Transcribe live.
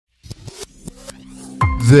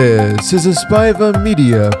This is a Spiva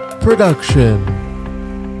Media production.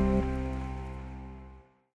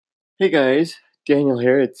 Hey guys, Daniel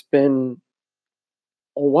here. It's been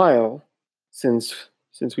a while since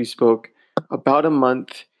we spoke, about a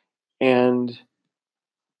month, and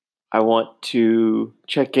I want to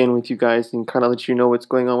check in with you guys and kind of let you know what's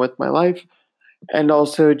going on with my life, and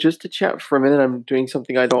also just to chat for a minute. I'm doing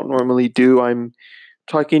something I don't normally do. I'm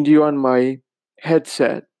talking to you on my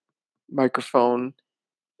headset microphone,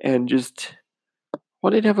 and just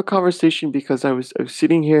wanted to have a conversation because I was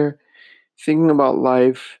sitting here thinking about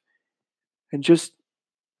life and just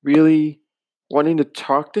really wanting to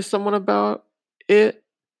talk to someone about it,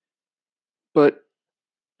 but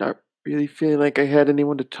not really feeling like I had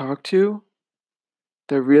anyone to talk to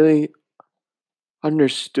that really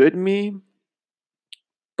understood me.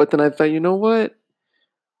 But then I thought, you know what?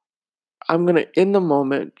 I'm going to, in the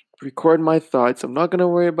moment, record my thoughts. I'm not going to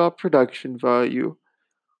worry about production value.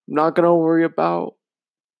 I'm not going to worry about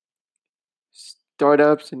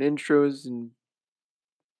startups and intros and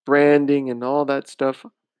branding and all that stuff.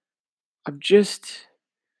 I'm just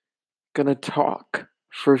going to talk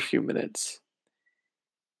for a few minutes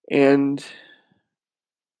and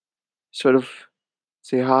sort of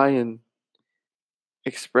say hi and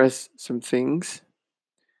express some things.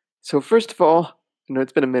 So first of all, I know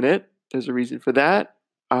it's been a minute. There's a reason for that.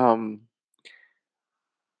 Um,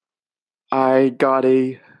 I got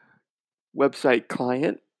a website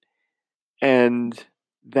client, and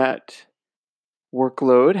that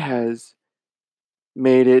workload has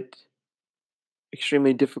made it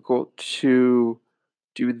extremely difficult to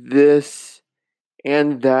do this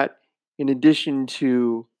and that. In addition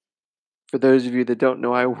to, for those of you that don't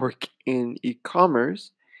know, I work in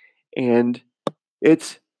e-commerce, and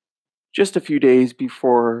it's just a few days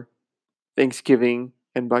before Thanksgiving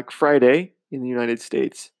and Black Friday in the United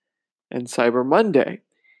States and Cyber Monday.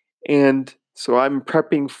 And so I'm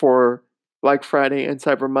prepping for Black Friday and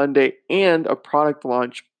Cyber Monday and a product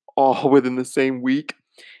launch all within the same week.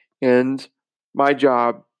 And my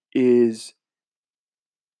job is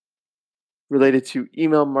related to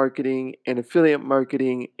email marketing and affiliate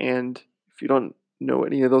marketing. And if you don't know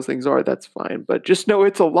what any of those things are, that's fine. But just know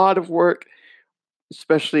it's a lot of work,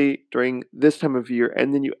 especially during this time of year.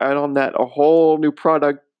 And then you add on that a whole new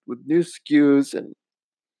product with new SKUs, and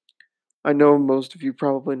I know most of you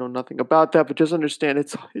probably know nothing about that, but just understand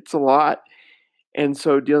it's a lot. And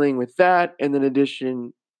so dealing with that, and in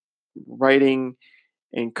addition, writing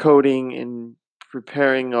and coding and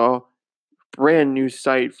preparing a brand new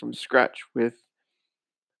site from scratch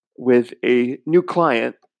with a new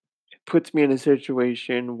client, it puts me in a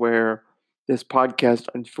situation where this podcast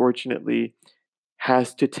unfortunately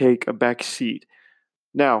has to take a back seat.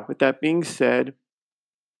 Now, with that being said,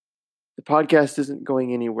 the podcast isn't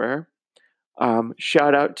going anywhere.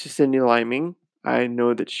 Shout out to Cindy Liming. I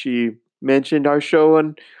know that she mentioned our show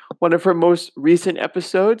on one of her most recent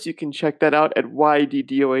episodes. You can check that out at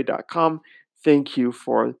yddoa.com. Thank you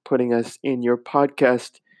for putting us in your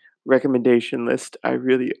podcast recommendation list. I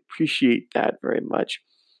really appreciate that very much.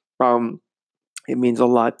 It means a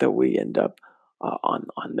lot that we end up on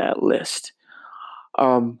that list.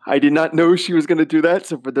 I did not know she was going to do that.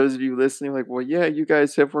 So for those of you listening, like, well, yeah, you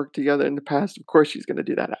guys have worked together in the past. Of course, she's going to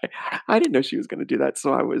do that. I didn't know she was going to do that.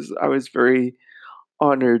 So I was very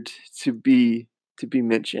honored to be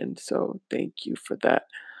mentioned. So thank you for that.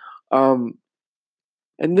 Um,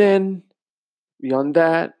 and then beyond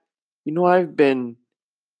that, I've been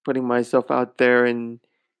putting myself out there and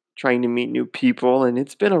trying to meet new people, and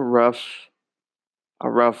it's been a rough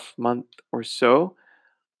month or so.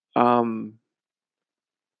 Um,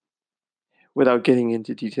 without getting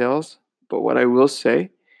into details, but what I will say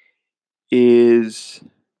is,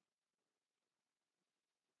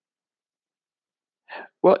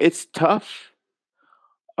 well, it's tough,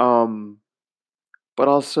 um, but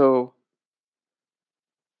also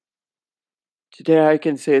today I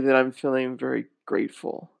can say that I'm feeling very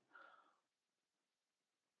grateful.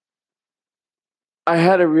 I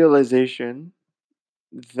had a realization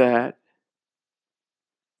that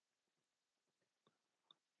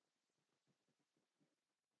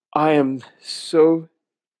I am so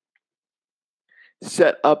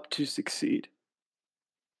set up to succeed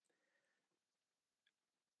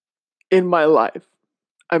in my life.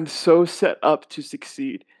 I'm so set up to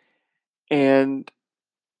succeed. And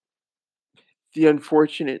the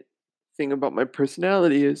unfortunate thing about my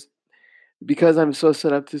personality is, because I'm so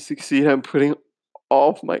set up to succeed, I'm putting all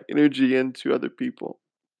of my energy into other people.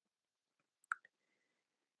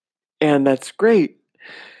 And that's great.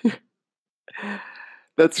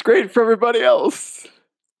 That's great for everybody else.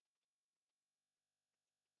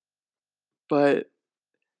 But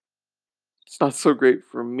it's not so great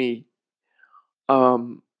for me.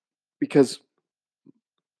 Because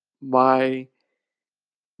my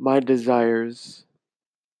my desires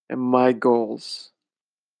and my goals,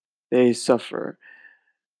 they suffer.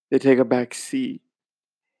 They take a back seat.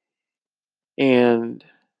 And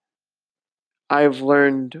I've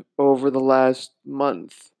learned over the last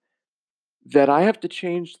month that I have to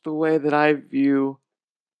change the way that I view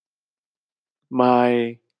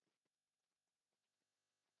my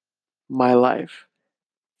my life,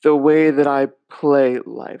 the way that I play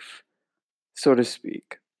life, so to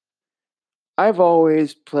speak. I've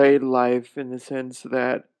always played life in the sense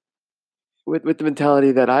that with the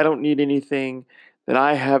mentality that I don't need anything, that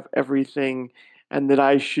I have everything, and that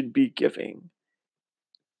I should be giving,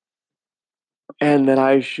 and that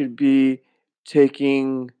I should be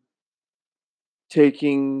taking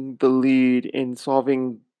taking the lead in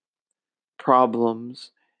solving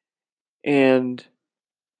problems. And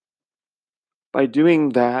by doing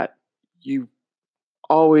that, you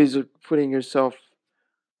always are putting yourself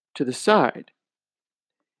to the side.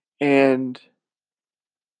 And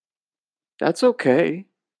that's okay.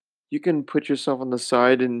 You can put yourself on the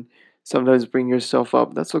side and sometimes bring yourself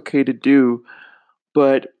up. That's okay to do.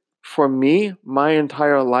 But for me, my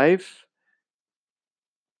entire life,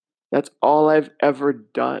 that's all I've ever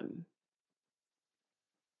done.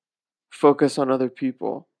 Focus on other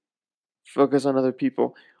people. Focus on other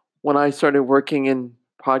people. When I started working in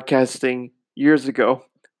podcasting years ago,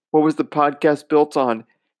 what was the podcast built on?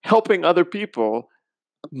 Helping other people.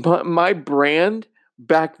 My brand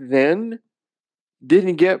back then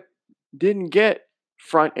didn't get didn't get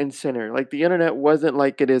front and center. Like the internet wasn't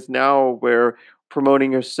like it is now, where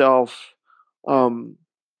promoting yourself, um,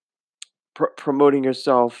 promoting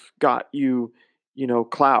yourself got you,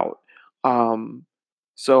 clout. Um,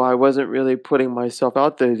 so I wasn't really putting myself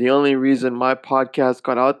out there. The only reason my podcast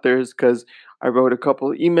got out there is because I wrote a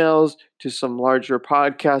couple of emails to some larger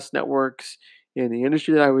podcast networks in the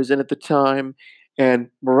industry that I was in at the time, and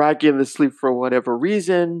miraculously, for whatever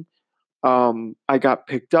reason, I got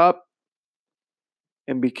picked up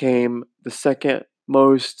and became the second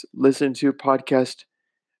most listened to podcast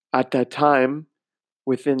at that time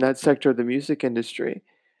within that sector of the music industry.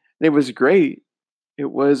 And it was great.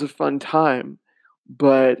 It was a fun time.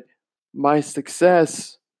 But my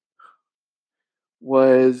success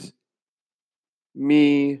was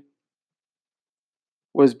me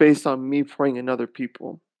was based on me pouring in other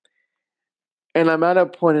people. And I'm at a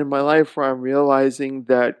point in my life where I'm realizing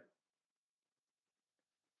that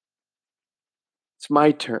it's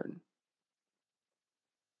my turn.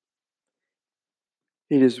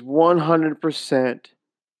 It is 100%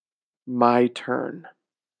 my turn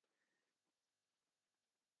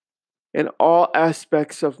in all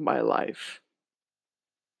aspects of my life.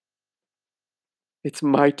 It's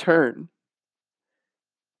my turn.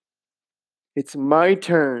 It's my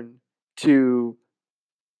turn to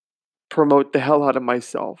promote the hell out of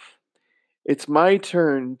myself. It's my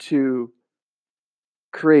turn to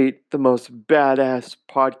create the most badass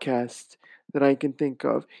podcast that I can think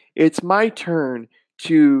of. It's my turn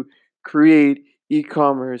to create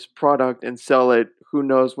e-commerce product and sell it. Who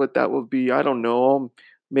knows what that will be? I don't know. I'll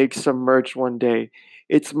make some merch one day.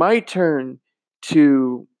 It's my turn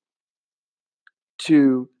to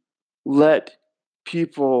to let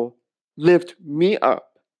people lift me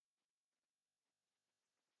up.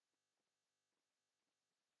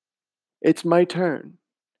 It's my turn.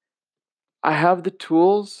 I have the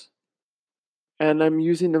tools and I'm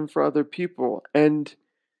using them for other people. And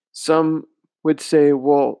some would say,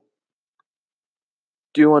 well,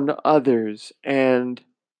 do unto others, and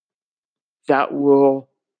that will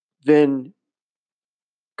then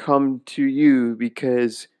come to you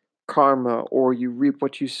because karma, or you reap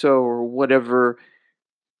what you sow, or whatever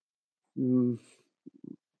mm,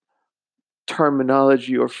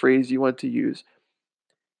 terminology or phrase you want to use.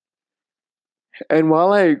 And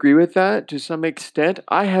while I agree with that to some extent,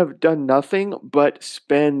 I have done nothing but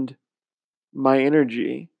spend my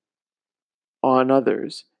energy on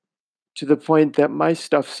others to the point that my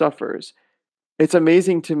stuff suffers. It's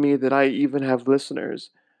amazing to me that I even have listeners.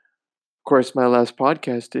 Of course, my last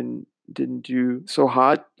podcast didn't do so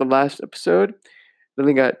hot. The last episode it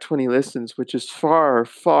only got 20 listens, which is far,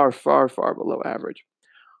 far, far, far below average.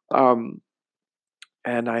 Um,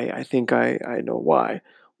 and I think I know why.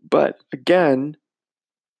 But again,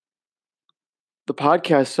 the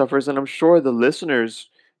podcast suffers, and I'm sure the listeners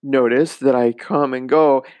notice that I come and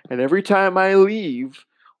go, and every time I leave,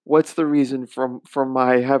 what's the reason from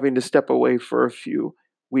my having to step away for a few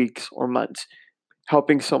weeks or months,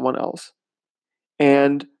 helping someone else?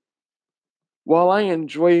 And while I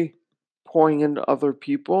enjoy pouring into other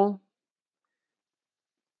people,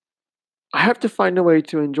 I have to find a way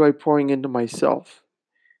to enjoy pouring into myself.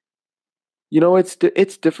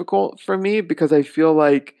 It's difficult for me because I feel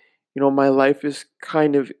like, my life is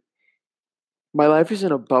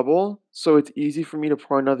in a bubble, so it's easy for me to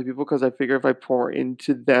pour into other people because I figure if I pour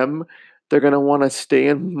into them, they're gonna wanna stay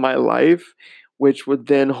in my life, which would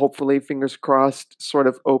then hopefully, fingers crossed, sort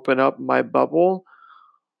of open up my bubble.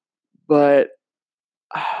 But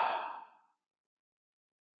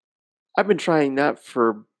I've been trying that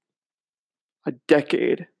for a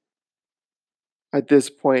decade at this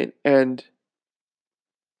point, and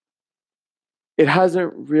it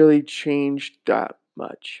hasn't really changed that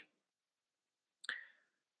much.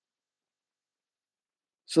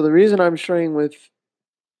 So the reason I'm sharing with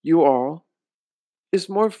you all is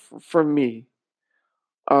more for me,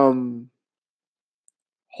 um,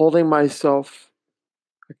 holding myself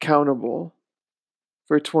accountable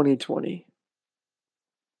for 2020.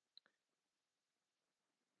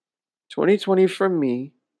 2020 for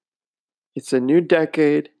me, it's a new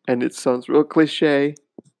decade, and it sounds real cliche,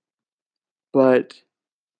 but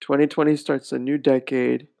 2020 starts a new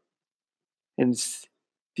decade, and it's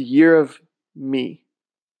the year of me.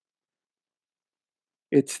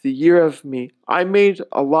 It's the year of me. I made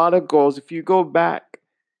a lot of goals. If you go back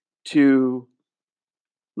to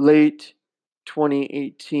late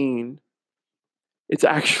 2018, it's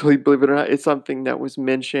actually, believe it or not, it's something that was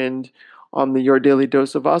mentioned on the Your Daily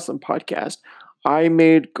Dose of Awesome podcast. I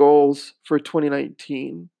made goals for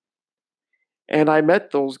 2019 and I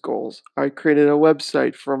met those goals. I created a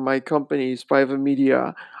website for my company, Spiva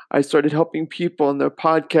Media. I started helping people in their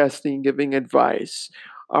podcasting, giving advice.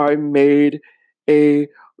 I made a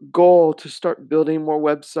goal to start building more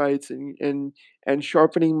websites and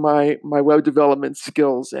sharpening my web development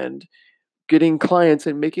skills and getting clients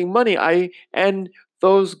and making money. I and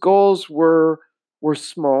those goals were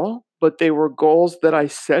small, but they were goals that I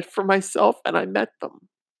set for myself and I met them.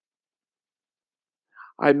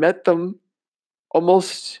 I met them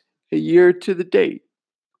almost a year to the date.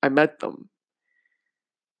 I met them.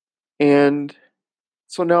 And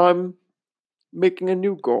so now I'm making a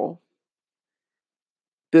new goal.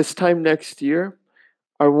 This time next year,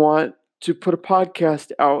 I want to put a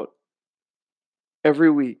podcast out every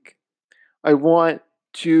week. I want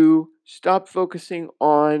to stop focusing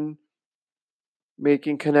on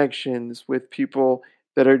making connections with people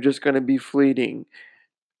that are just going to be fleeting.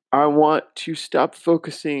 I want to stop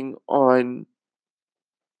focusing on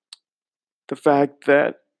the fact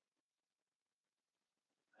that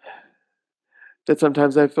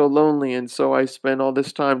sometimes I feel lonely and so I spend all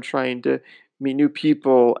this time trying to meet new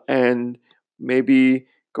people and maybe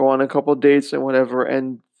go on a couple dates and whatever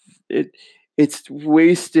and it it's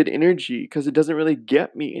wasted energy because it doesn't really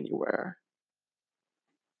get me anywhere.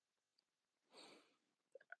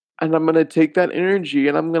 And I'm going to take that energy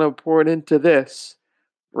and I'm going to pour it into this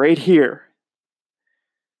right here.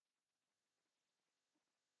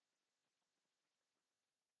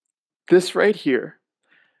 This right here.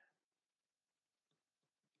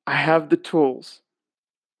 I have the tools.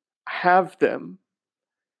 I have them.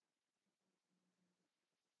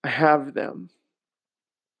 I have them.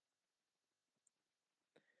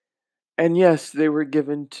 And yes, they were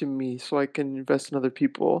given to me so I can invest in other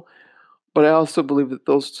people. But I also believe that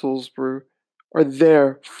those tools are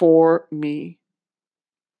there for me.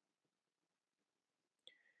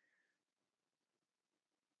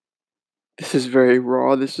 This is very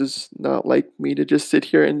raw. This is not like me to just sit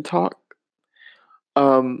here and talk.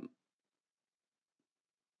 Um,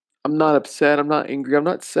 I'm not upset. I'm not angry. I'm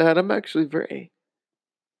not sad. I'm actually very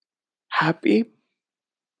happy.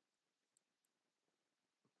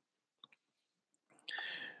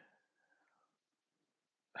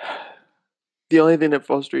 The only thing that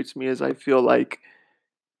frustrates me is I feel like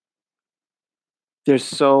there's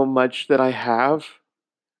so much that I have.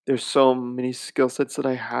 There's so many skill sets that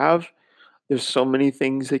I have. There's so many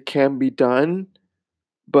things that can be done.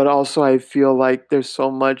 But also, I feel like there's so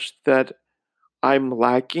much that I'm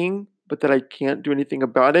lacking, but that I can't do anything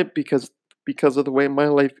about it because of the way my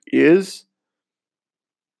life is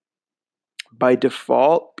by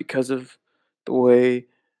default, because of the way,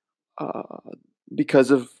 uh,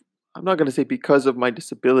 because of I'm not gonna say because of my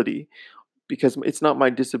disability, because it's not my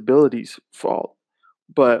disability's fault,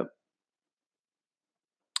 but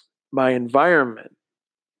my environment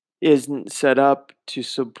isn't set up to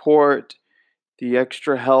support the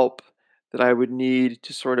extra help that I would need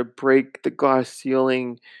to sort of break the glass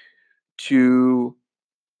ceiling to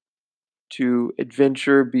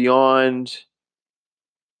adventure beyond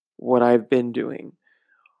what I've been doing.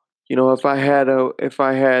 If I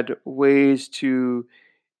had ways to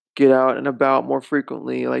get out and about more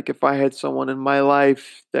frequently, like if I had someone in my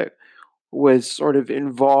life that was sort of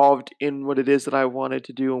involved in what it is that I wanted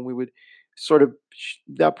to do, and we would sort of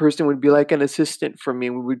that person would be like an assistant for me.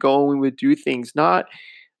 And we would go and we would do things, not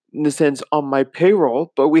in the sense on my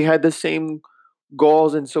payroll, but we had the same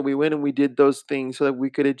goals, and so we went and we did those things so that we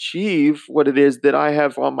could achieve what it is that I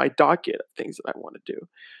have on my docket of things that I want to do.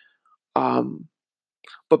 Um,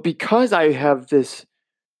 but because I have this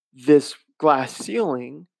glass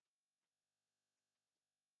ceiling,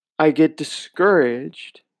 I get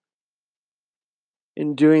discouraged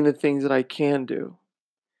in doing the things that I can do.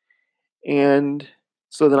 And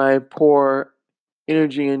so then I pour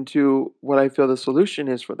energy into what I feel the solution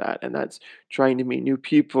is for that. And that's trying to meet new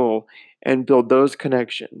people and build those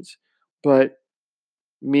connections. But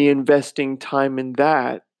me investing time in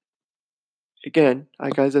that, again,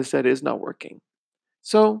 like as I said, is not working.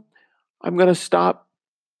 So I'm going to stop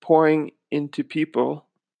pouring into people,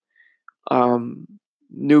 um,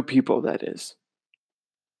 new people, that is.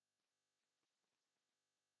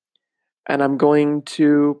 And I'm going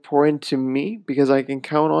to pour into me because I can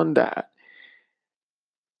count on that.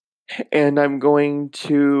 And I'm going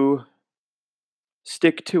to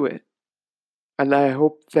stick to it. And I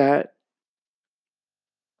hope that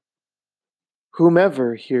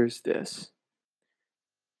whomever hears this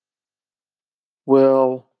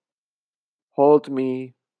will hold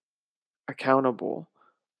me accountable.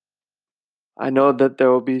 I know that there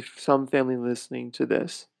will be some family listening to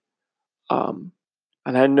this. Um,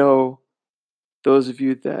 and I know those of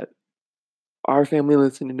you that are family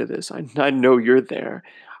listening to this, I know you're there.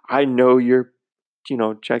 I know you're,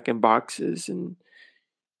 checking boxes and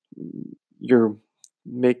you're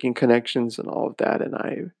making connections and all of that. And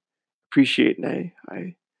I appreciate and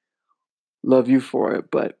I love you for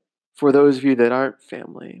it. But for those of you that aren't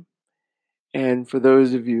family, and for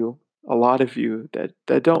those of you, a lot of you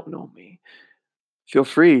that don't know me, feel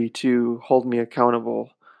free to hold me accountable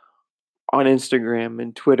on Instagram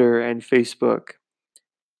and Twitter and Facebook.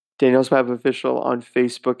 Daniel Spiva Official on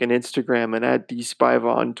Facebook and Instagram, and at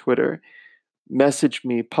DSpiva on Twitter. Message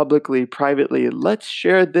me publicly, privately. Let's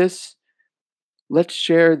share this. Let's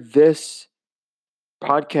share this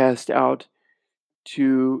podcast out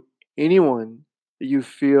to anyone that you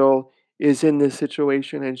feel is in this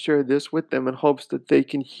situation, and share this with them in hopes that they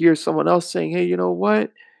can hear someone else saying, hey, you know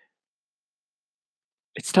what?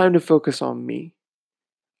 It's time to focus on me.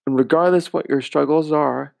 And regardless what your struggles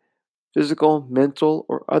are, physical, mental,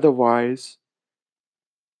 or otherwise,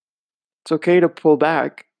 it's okay to pull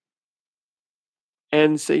back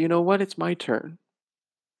and say, you know what? It's my turn.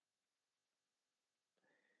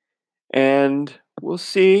 And we'll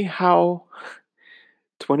see how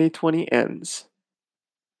 2020 ends.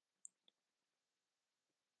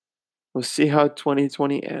 We'll see how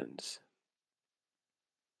 2020 ends.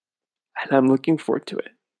 And I'm looking forward to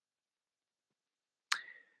it.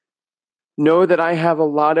 Know that I have a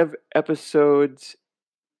lot of episodes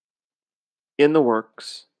in the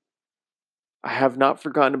works. I have not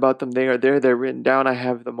forgotten about them. They are there, they're written down. I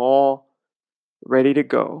have them all ready to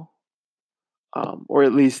go. Or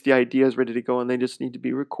at least the idea is ready to go and they just need to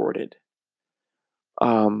be recorded.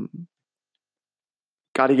 Got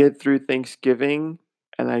to get through Thanksgiving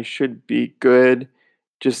and I should be good.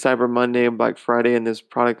 Just Cyber Monday and Black Friday and this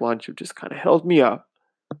product launch have just kind of held me up.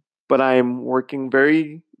 But I'm working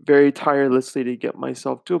very, very tirelessly to get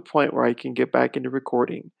myself to a point where I can get back into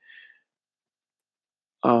recording.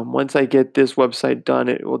 Once I get this website done,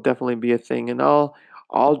 it will definitely be a thing, and I'll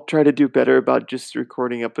try to do better about just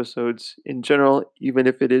recording episodes in general, even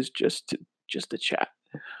if it is just a chat.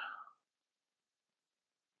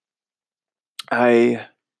 I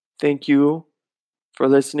thank you for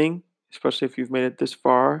listening, especially if you've made it this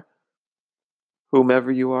far. Whomever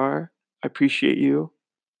you are, I appreciate you.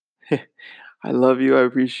 I love you. I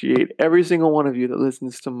appreciate every single one of you that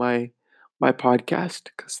listens to my podcast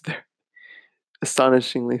because they're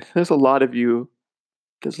astonishingly there's a lot of you.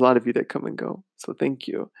 There's a lot of you that come and go. So thank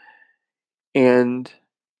you. And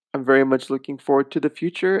I'm very much looking forward to the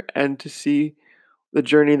future and to see the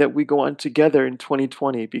journey that we go on together in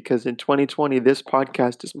 2020 because in 2020 this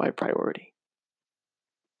podcast is my priority.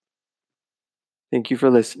 Thank you for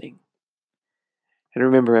listening. And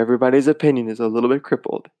remember, everybody's opinion is a little bit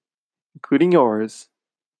crippled, including yours.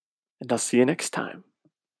 And I'll see you next time.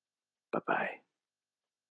 Bye-bye.